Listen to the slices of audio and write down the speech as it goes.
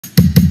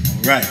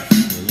Right,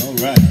 well,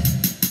 alright.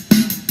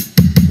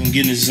 Gonna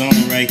get in the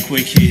zone right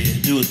quick here.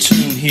 Do a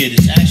tune here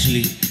that's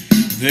actually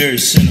very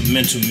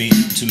sentimental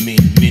to me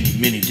in many,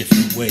 many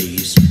different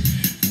ways.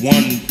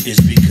 One is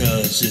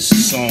because it's a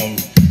song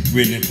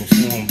written and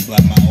performed by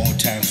my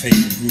all-time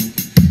favorite group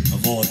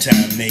of all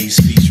time, Maze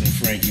featuring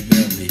Frankie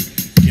Beverly.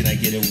 Can I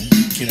get a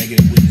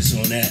witness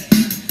on that?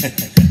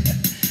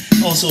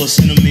 Also, it's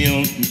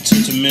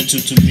sentimental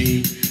to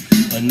me.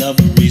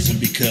 Another reason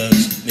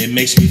because it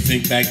makes me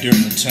think back during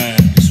the time.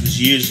 This was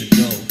years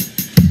ago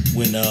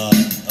when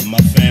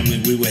my family,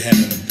 we were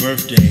having a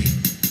birthday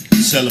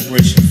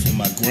celebration for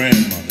my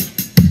grandmother,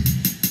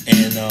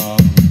 and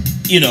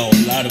a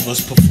lot of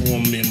us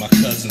performed, me and my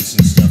cousins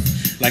and stuff.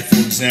 Like,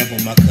 for example,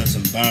 my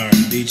cousin Byron,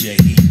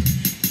 DJ,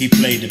 he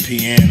played the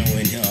piano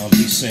and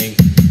he sang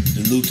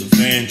the Luther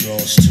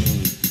Vandross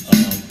tune.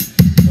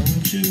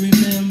 Don't you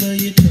remember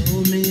you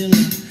told me?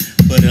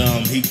 But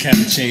he kind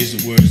of changed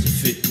the words to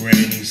fit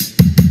Granny's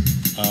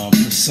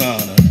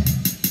persona.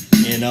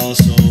 And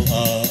also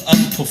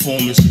other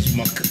performances,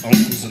 my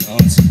uncles and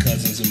aunts and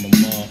cousins and my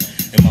mom.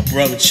 And my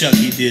brother Chuck,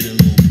 he did a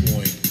little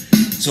point.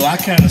 So I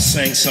kind of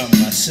sang something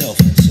myself.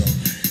 And so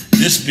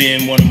this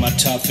being one of my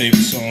top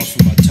favorite songs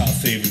from my top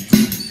favorite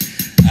group,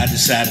 I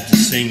decided to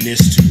sing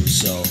this to her.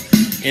 So,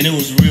 and it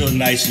was a real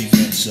nice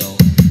event. So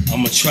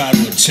I'm going to try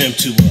to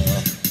attempt to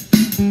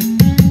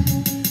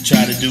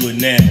do it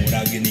now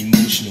without getting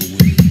emotional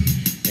with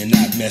it and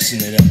not messing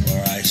it up,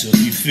 alright? So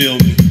if you feel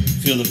me,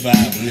 feel the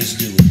vibe, and let's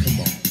do it. Come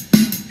on.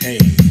 Hey.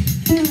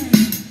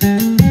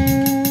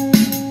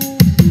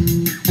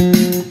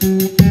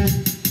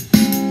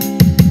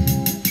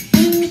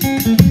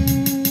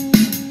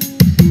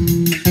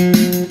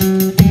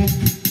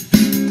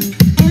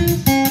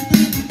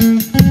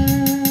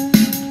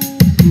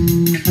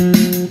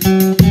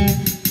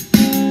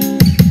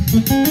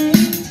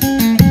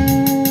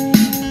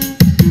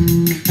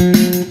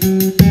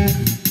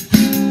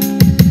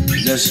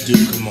 Let's do,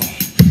 come on.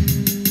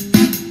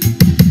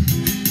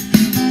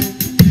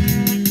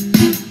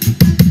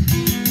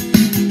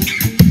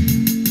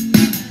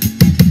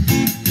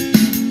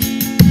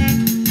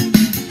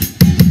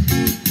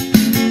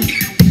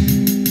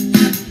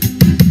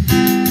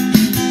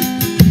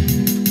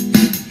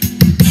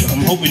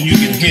 I'm hoping you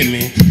can hear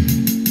me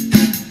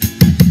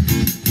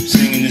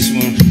singing this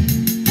one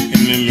in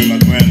memory of my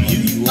grandmother.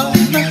 You are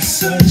my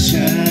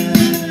sunshine.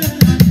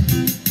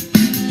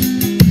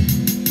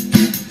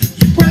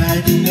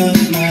 Brighten up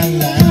my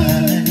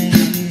life.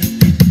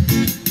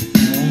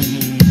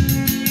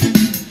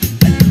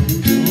 I know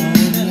you're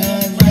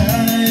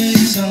alright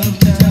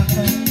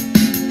sometimes.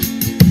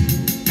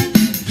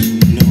 You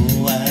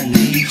know I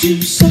need you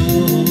so.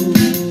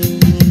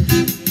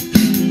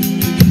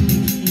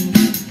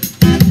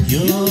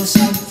 You're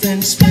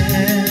something special.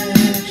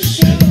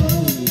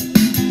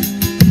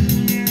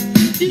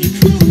 You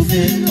prove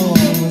it all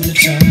the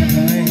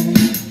time.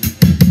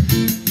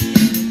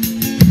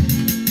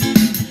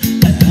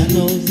 I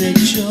know that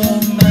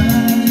you're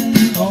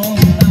mine, all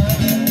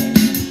mine.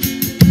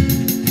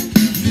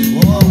 You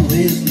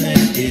always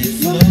let it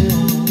flow.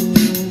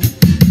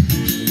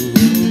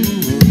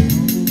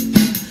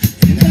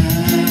 And I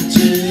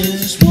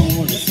just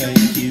wanna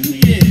thank you,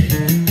 yeah,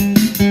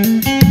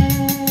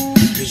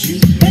 'cause you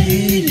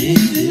made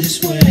it this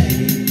way.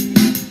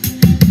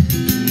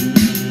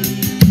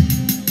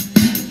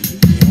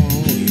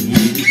 Oh, you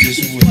made it this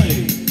way.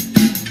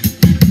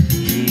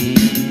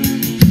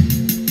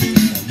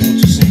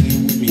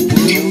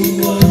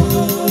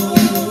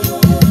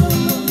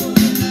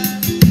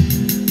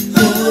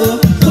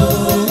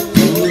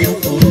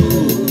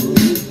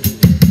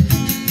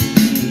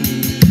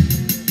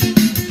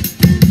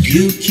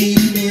 You keep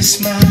me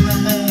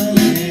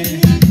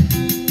smiling,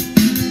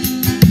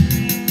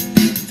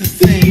 the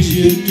things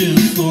you do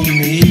for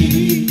me.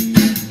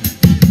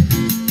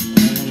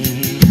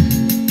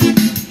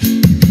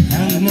 I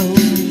know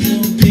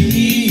you'll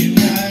be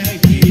right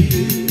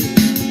here.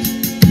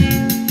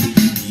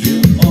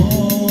 You're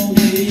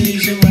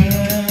always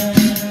around.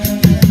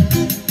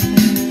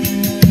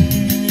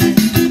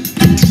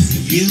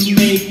 You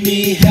make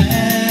me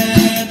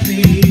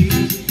happy.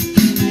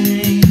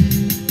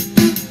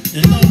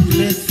 The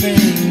lovely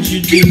things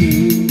you do,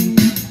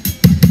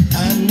 I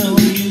know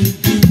you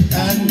do, I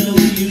know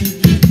you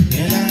do,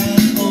 and I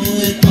owe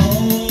it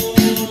all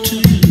to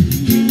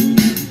you.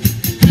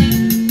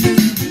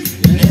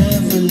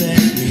 Never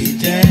let me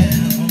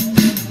down.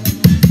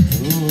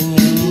 Ooh,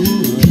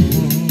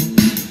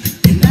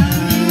 and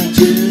I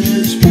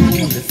just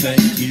wanna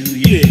thank you,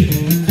 yeah.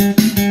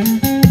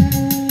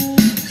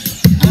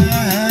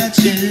 I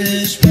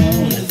just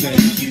wanna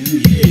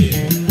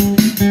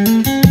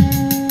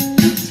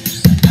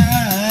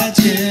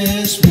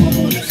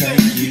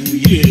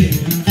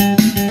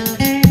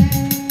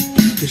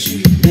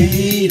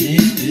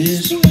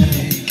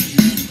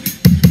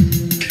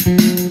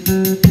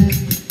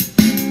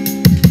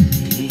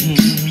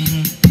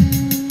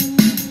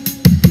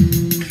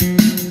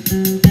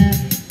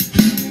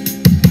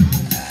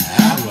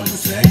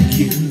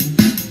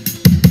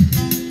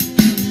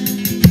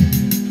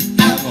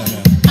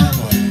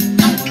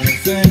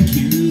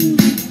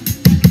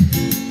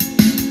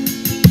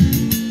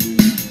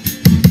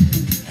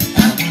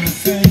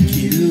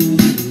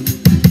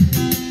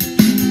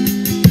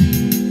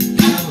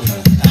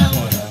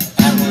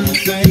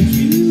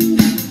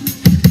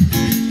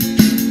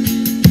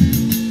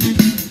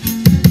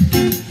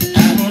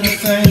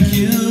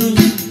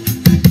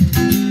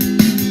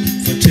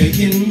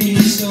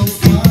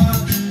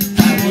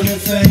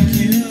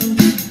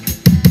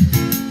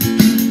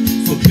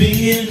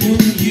who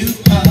you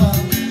are.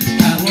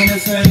 I wanna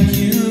thank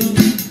you.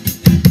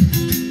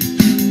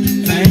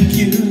 Thank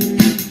you,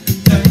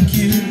 thank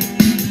you,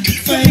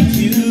 thank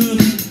you,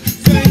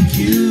 thank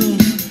you,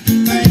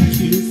 thank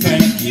you,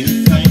 thank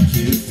you, thank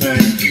you,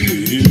 thank you.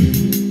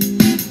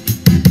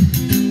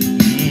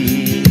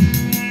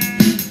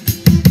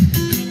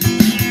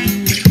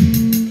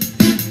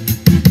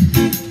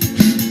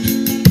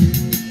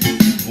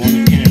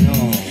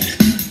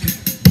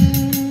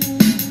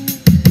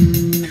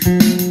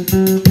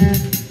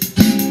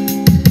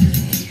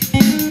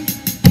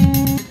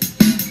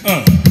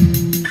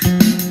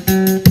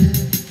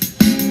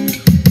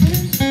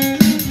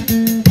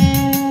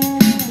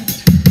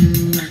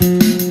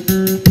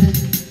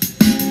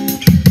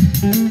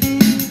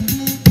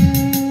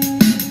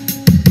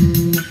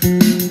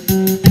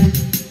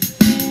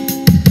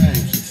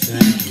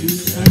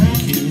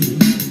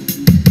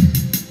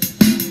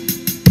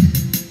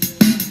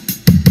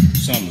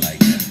 Something like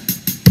that.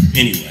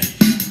 Anyway,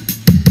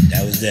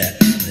 that was that.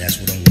 That's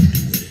what I'm gonna do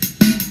with it.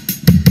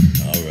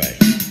 All right.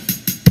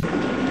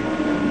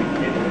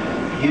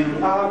 You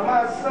are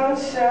my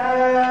sunshine.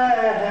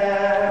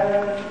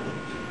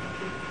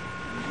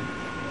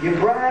 You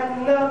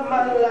brighten up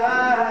my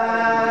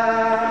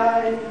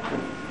life.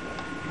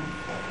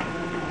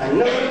 I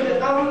know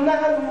that I'm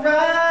not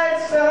right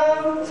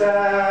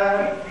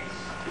sometimes.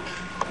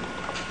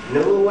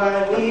 No,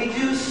 I need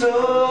you so.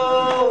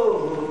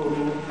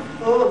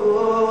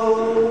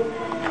 Oh,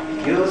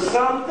 you're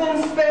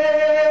something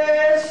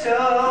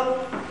special.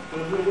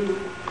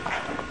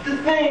 The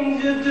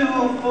things you do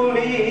for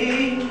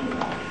me.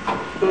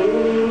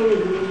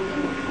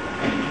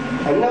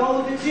 I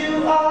know that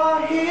you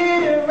are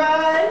here,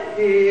 right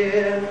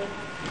here.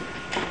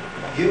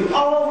 You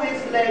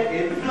always let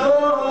it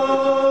flow.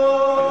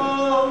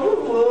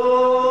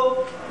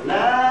 And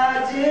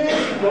I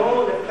just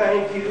wanna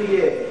thank you,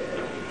 yeah.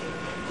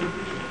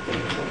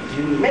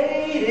 You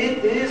made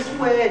it this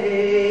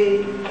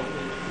way.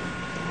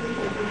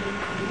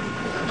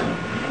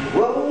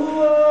 Whoa,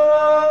 whoa,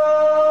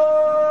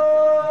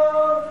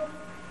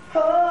 oh,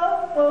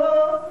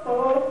 oh,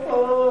 oh,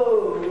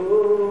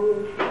 oh.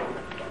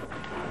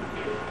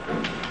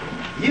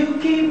 You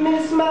keep me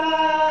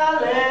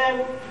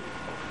smiling,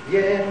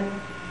 yeah.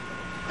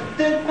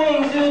 The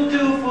things you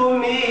do for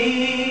me.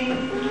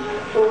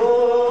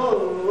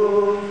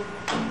 Oh,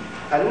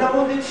 I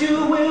know that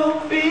you will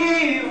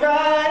be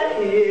right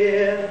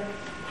here.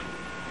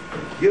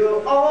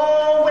 You're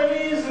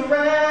always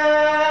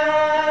around.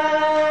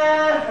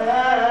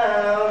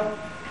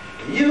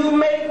 You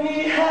make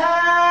me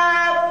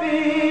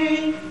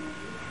happy.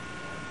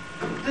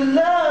 The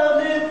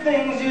lovely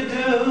things you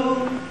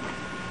do,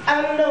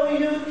 I know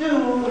you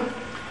do.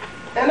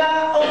 And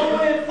I owe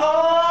it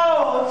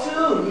all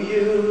to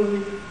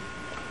you.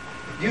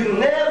 You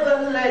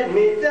never let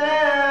me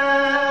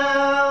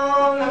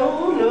down,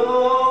 no,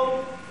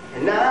 no.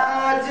 And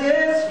I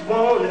just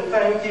wanna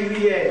thank you,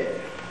 yeah.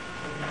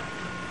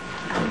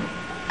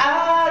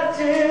 I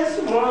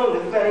just wanna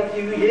thank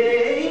you,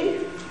 yeah.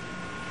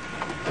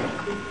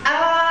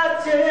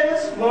 I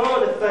just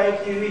wanna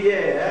thank you,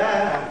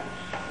 yeah.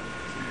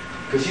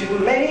 'Cause you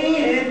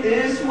made it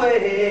this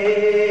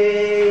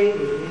way.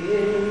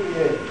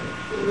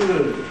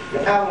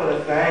 Now I wanna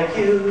thank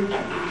you.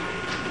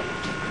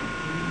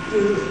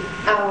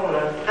 I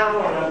wanna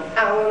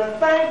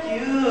thank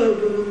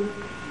you.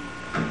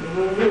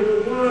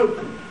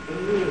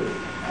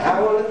 I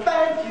wanna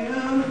thank you.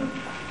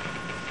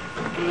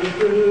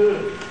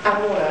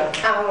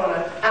 I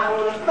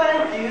wanna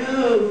thank you.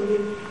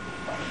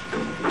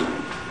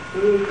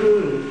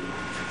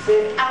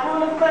 Say, I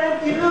wanna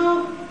thank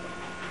you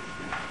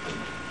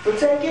for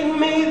taking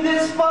me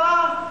this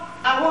far.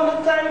 I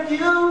wanna thank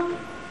you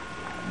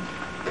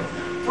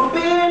for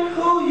being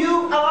who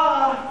you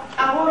are.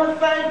 I wanna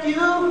thank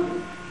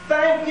you,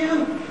 thank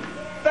you,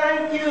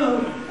 thank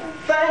you,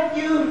 thank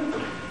you,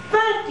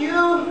 thank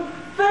you,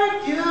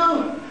 thank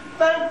you,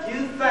 thank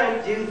you,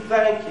 thank you,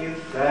 thank you,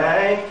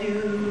 thank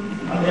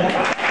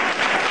you.